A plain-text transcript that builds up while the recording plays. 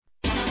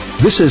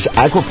This is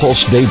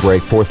AgriPulse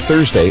Daybreak for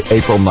Thursday,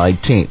 April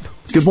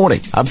 19th. Good morning.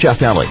 I'm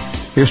Jeff Alley.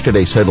 Here's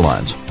today's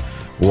headlines.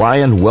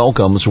 Ryan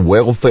welcomes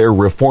welfare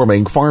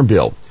reforming farm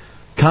bill.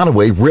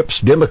 Conaway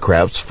rips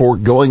Democrats for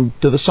going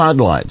to the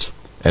sidelines.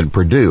 And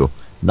Perdue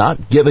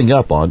not giving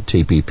up on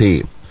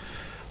TPP.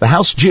 The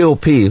House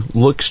GOP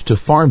looks to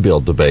farm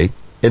bill debate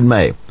in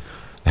May.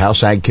 The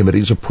House Ag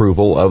Committee's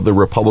approval of the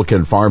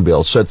Republican farm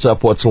bill sets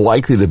up what's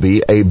likely to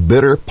be a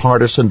bitter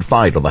partisan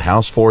fight on the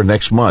House floor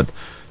next month,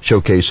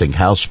 showcasing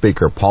House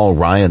Speaker Paul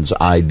Ryan's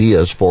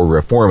ideas for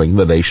reforming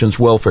the nation's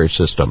welfare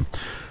system.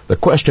 The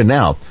question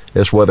now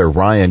is whether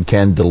Ryan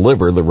can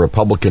deliver the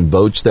Republican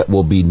votes that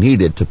will be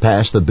needed to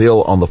pass the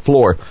bill on the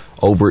floor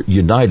over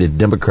united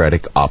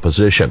Democratic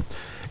opposition.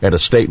 In a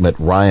statement,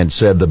 Ryan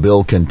said the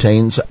bill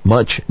contains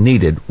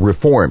much-needed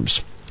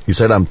reforms. He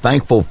said, "I'm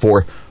thankful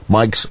for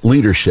Mike's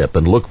leadership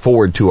and look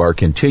forward to our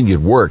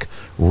continued work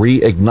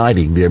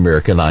reigniting the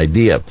American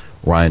idea,"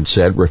 Ryan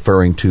said,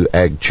 referring to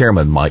Ag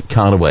Chairman Mike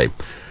Conaway.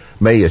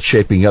 May is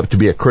shaping up to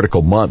be a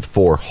critical month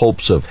for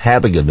hopes of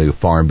having a new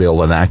farm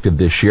bill enacted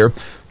this year.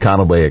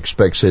 Conaway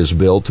expects his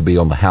bill to be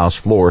on the House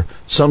floor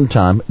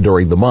sometime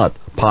during the month,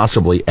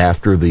 possibly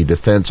after the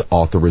defense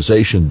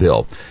authorization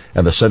bill.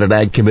 And the Senate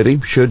Ag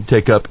Committee should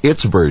take up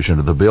its version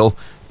of the bill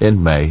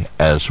in May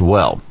as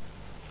well.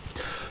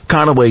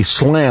 Conaway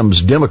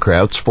slams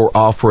Democrats for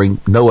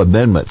offering no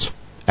amendments.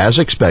 As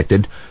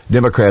expected,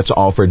 Democrats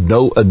offered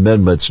no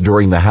amendments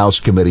during the House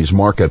committee's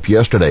markup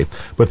yesterday,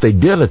 but they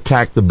did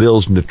attack the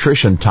bill's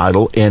nutrition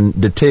title in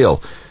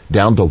detail,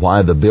 down to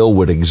why the bill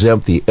would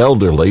exempt the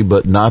elderly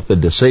but not the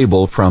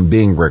disabled from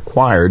being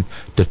required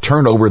to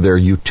turn over their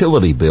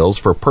utility bills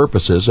for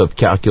purposes of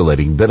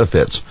calculating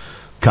benefits.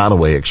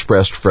 Conaway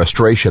expressed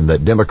frustration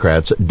that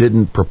Democrats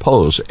didn't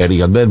propose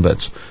any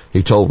amendments.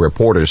 He told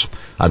reporters,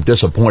 "I'm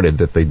disappointed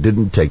that they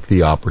didn't take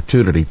the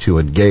opportunity to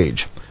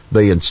engage.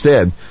 They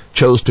instead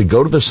chose to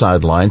go to the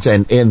sidelines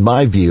and, in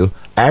my view,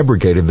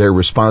 abrogated their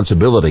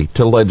responsibility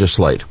to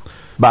legislate."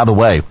 By the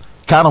way,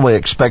 Conaway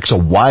expects a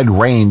wide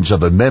range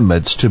of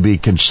amendments to be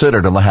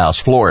considered on the House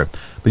floor,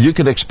 but you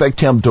can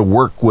expect him to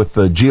work with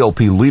the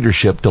GOP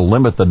leadership to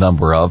limit the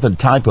number of and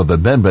type of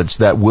amendments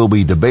that will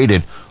be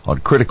debated on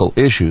critical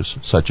issues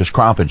such as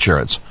crop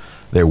insurance.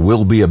 There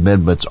will be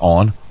amendments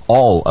on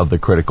all of the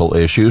critical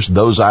issues,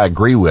 those I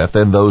agree with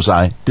and those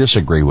I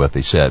disagree with,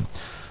 he said.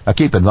 Now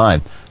keep in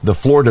mind, the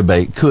floor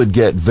debate could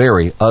get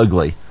very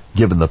ugly,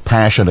 given the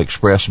passion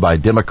expressed by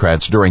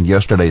Democrats during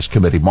yesterday's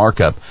committee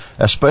markup,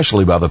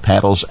 especially by the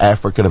panel's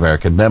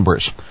African-American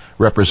members.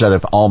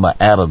 Representative Alma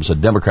Adams, a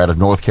Democrat of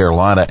North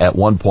Carolina, at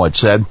one point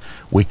said,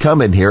 "We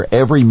come in here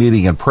every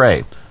meeting and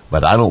pray,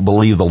 but I don't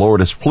believe the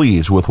Lord is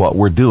pleased with what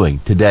we're doing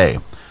today."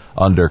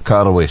 Under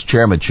Conaway's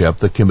chairmanship,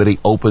 the committee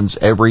opens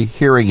every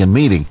hearing and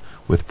meeting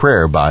with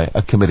prayer by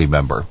a committee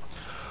member.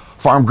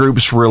 Farm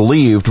groups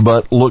relieved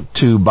but look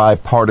to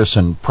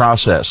bipartisan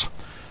process.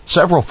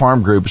 Several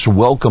farm groups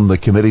welcome the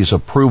committee's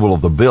approval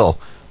of the bill,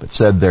 but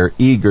said they're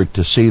eager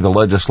to see the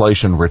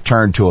legislation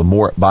return to a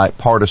more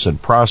bipartisan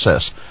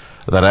process.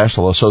 The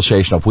National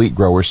Association of Wheat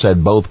Growers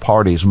said both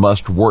parties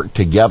must work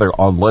together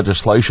on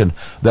legislation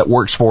that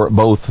works for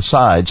both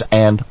sides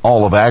and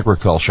all of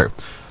agriculture.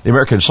 The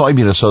American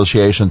Soybean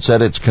Association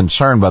said it's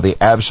concerned by the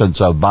absence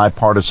of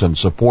bipartisan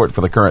support for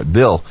the current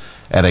bill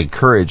and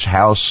encouraged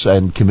House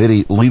and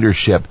committee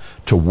leadership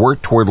to work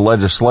toward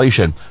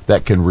legislation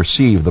that can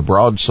receive the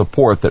broad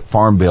support that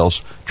farm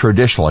bills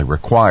traditionally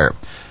require.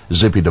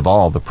 Zippy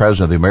Duvall, the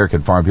president of the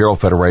American Farm Bureau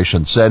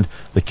Federation, said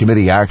the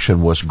committee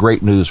action was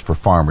great news for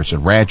farmers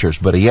and ranchers,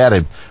 but he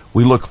added,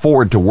 "We look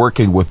forward to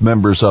working with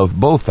members of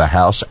both the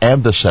House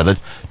and the Senate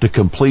to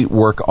complete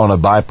work on a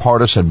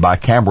bipartisan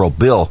bicameral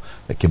bill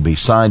that can be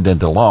signed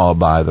into law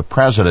by the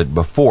president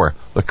before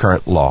the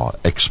current law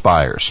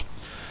expires."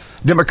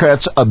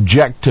 Democrats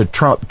object to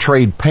Trump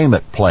trade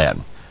payment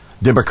plan.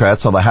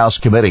 Democrats on the House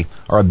committee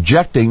are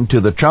objecting to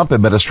the Trump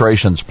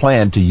administration's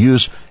plan to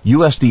use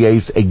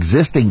USDA's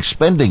existing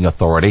spending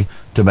authority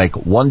to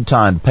make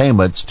one-time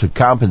payments to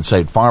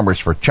compensate farmers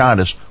for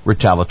China's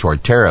retaliatory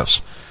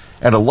tariffs.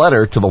 In a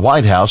letter to the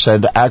White House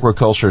and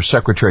Agriculture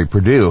Secretary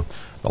Perdue,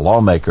 the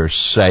lawmakers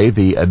say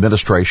the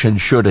administration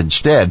should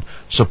instead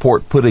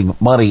support putting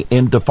money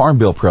into farm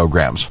bill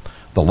programs.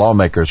 The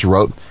lawmakers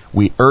wrote,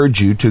 "We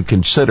urge you to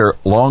consider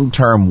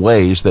long-term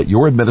ways that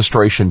your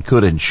administration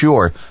could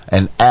ensure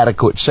an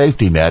adequate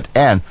safety net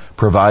and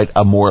provide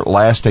a more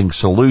lasting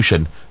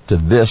solution to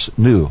this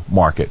new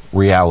market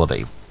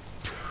reality."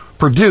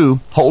 Perdue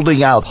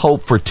holding out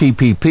hope for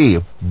TPP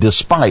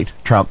despite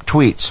Trump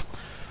tweets.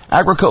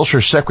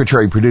 Agriculture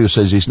Secretary Perdue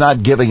says he's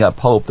not giving up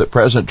hope that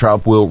President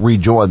Trump will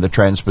rejoin the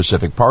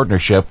Trans-Pacific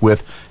Partnership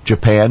with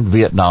Japan,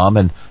 Vietnam,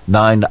 and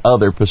 9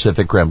 other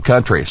Pacific Rim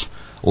countries.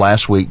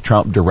 Last week,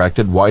 Trump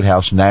directed White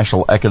House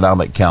National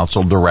Economic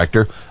Council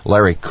Director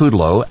Larry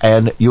Kudlow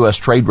and U.S.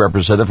 Trade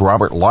Representative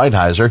Robert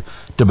Lighthizer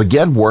to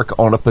begin work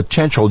on a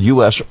potential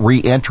U.S.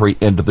 re-entry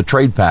into the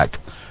trade pact.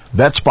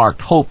 That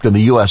sparked hope in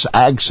the U.S.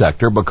 ag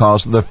sector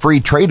because the free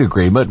trade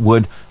agreement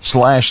would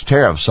slash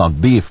tariffs on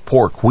beef,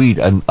 pork, wheat,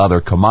 and other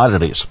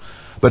commodities.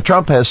 But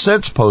Trump has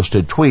since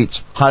posted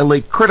tweets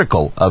highly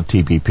critical of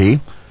TPP.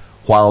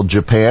 While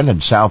Japan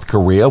and South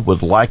Korea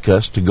would like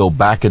us to go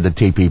back into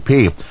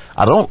TPP,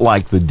 I don't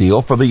like the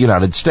deal for the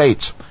United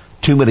States.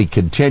 Too many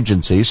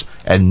contingencies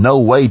and no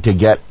way to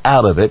get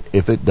out of it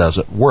if it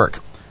doesn't work.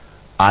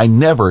 I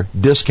never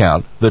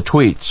discount the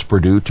tweets,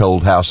 Perdue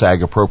told House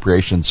Ag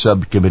Appropriations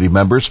Subcommittee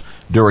members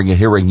during a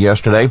hearing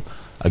yesterday.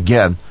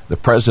 Again, the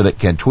president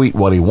can tweet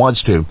what he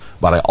wants to,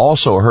 but I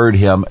also heard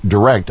him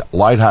direct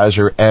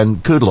Lighthizer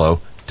and Kudlow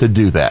to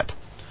do that.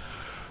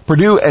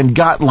 Perdue and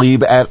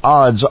Gottlieb at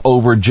odds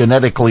over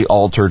genetically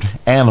altered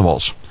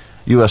animals.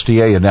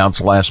 USDA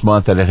announced last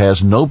month that it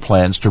has no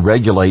plans to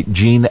regulate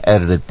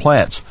gene-edited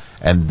plants,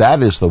 and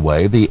that is the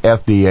way the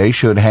FDA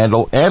should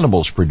handle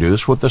animals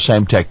produced with the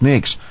same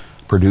techniques,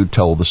 Perdue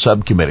told the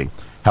subcommittee.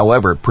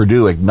 However,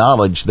 Perdue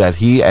acknowledged that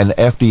he and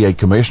FDA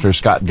Commissioner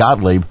Scott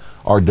Gottlieb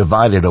are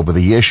divided over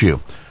the issue.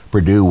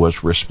 Perdue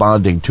was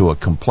responding to a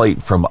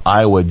complaint from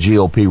Iowa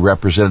GOP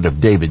Representative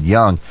David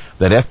Young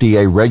that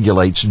FDA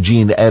regulates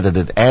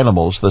gene-edited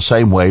animals the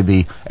same way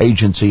the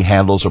agency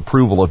handles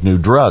approval of new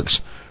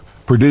drugs.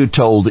 Perdue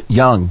told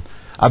Young,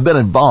 I've been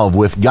involved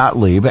with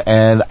Gottlieb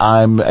and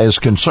I'm as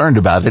concerned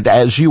about it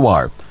as you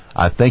are.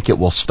 I think it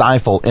will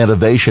stifle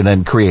innovation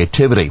and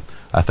creativity.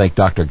 I think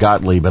Dr.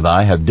 Gottlieb and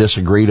I have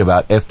disagreed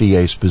about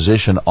FDA's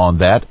position on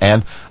that,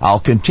 and I'll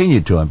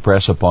continue to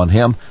impress upon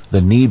him the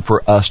need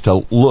for us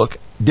to look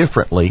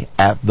differently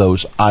at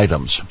those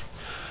items.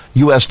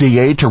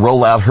 USDA to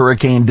roll out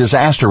Hurricane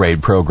Disaster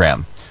Aid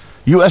Program.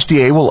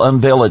 USDA will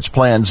unveil its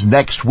plans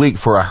next week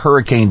for a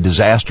hurricane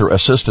disaster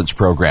assistance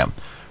program.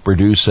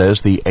 Perdue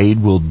says the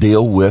aid will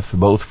deal with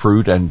both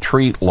fruit and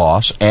tree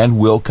loss and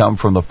will come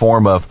from the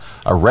form of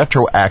a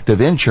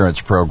retroactive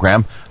insurance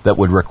program that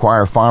would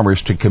require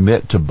farmers to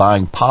commit to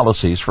buying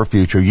policies for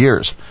future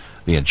years.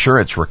 The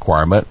insurance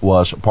requirement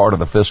was part of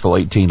the fiscal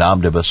 18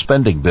 omnibus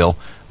spending bill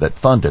that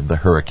funded the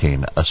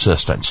hurricane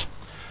assistance.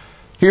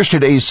 Here's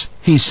today's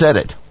He Said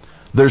It.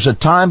 There's a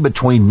time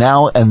between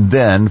now and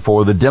then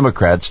for the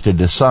Democrats to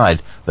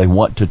decide they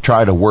want to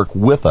try to work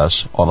with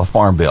us on a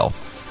farm bill.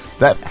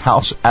 That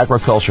House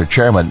Agriculture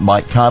Chairman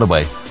Mike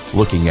Conaway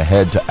looking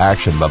ahead to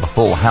action by the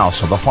full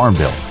House on the Farm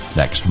Bill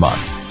next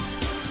month.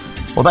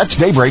 Well, that's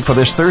Daybreak for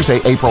this Thursday,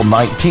 April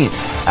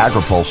 19th.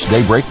 AgriPulse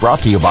Daybreak brought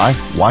to you by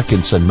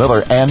Watkinson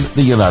Miller and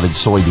the United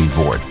Soybean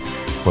Board.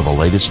 For the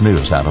latest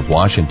news out of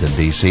Washington,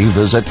 D.C.,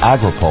 visit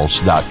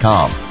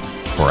agripulse.com.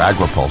 For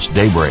AgriPulse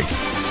Daybreak,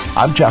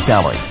 I'm Jeff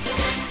Alley.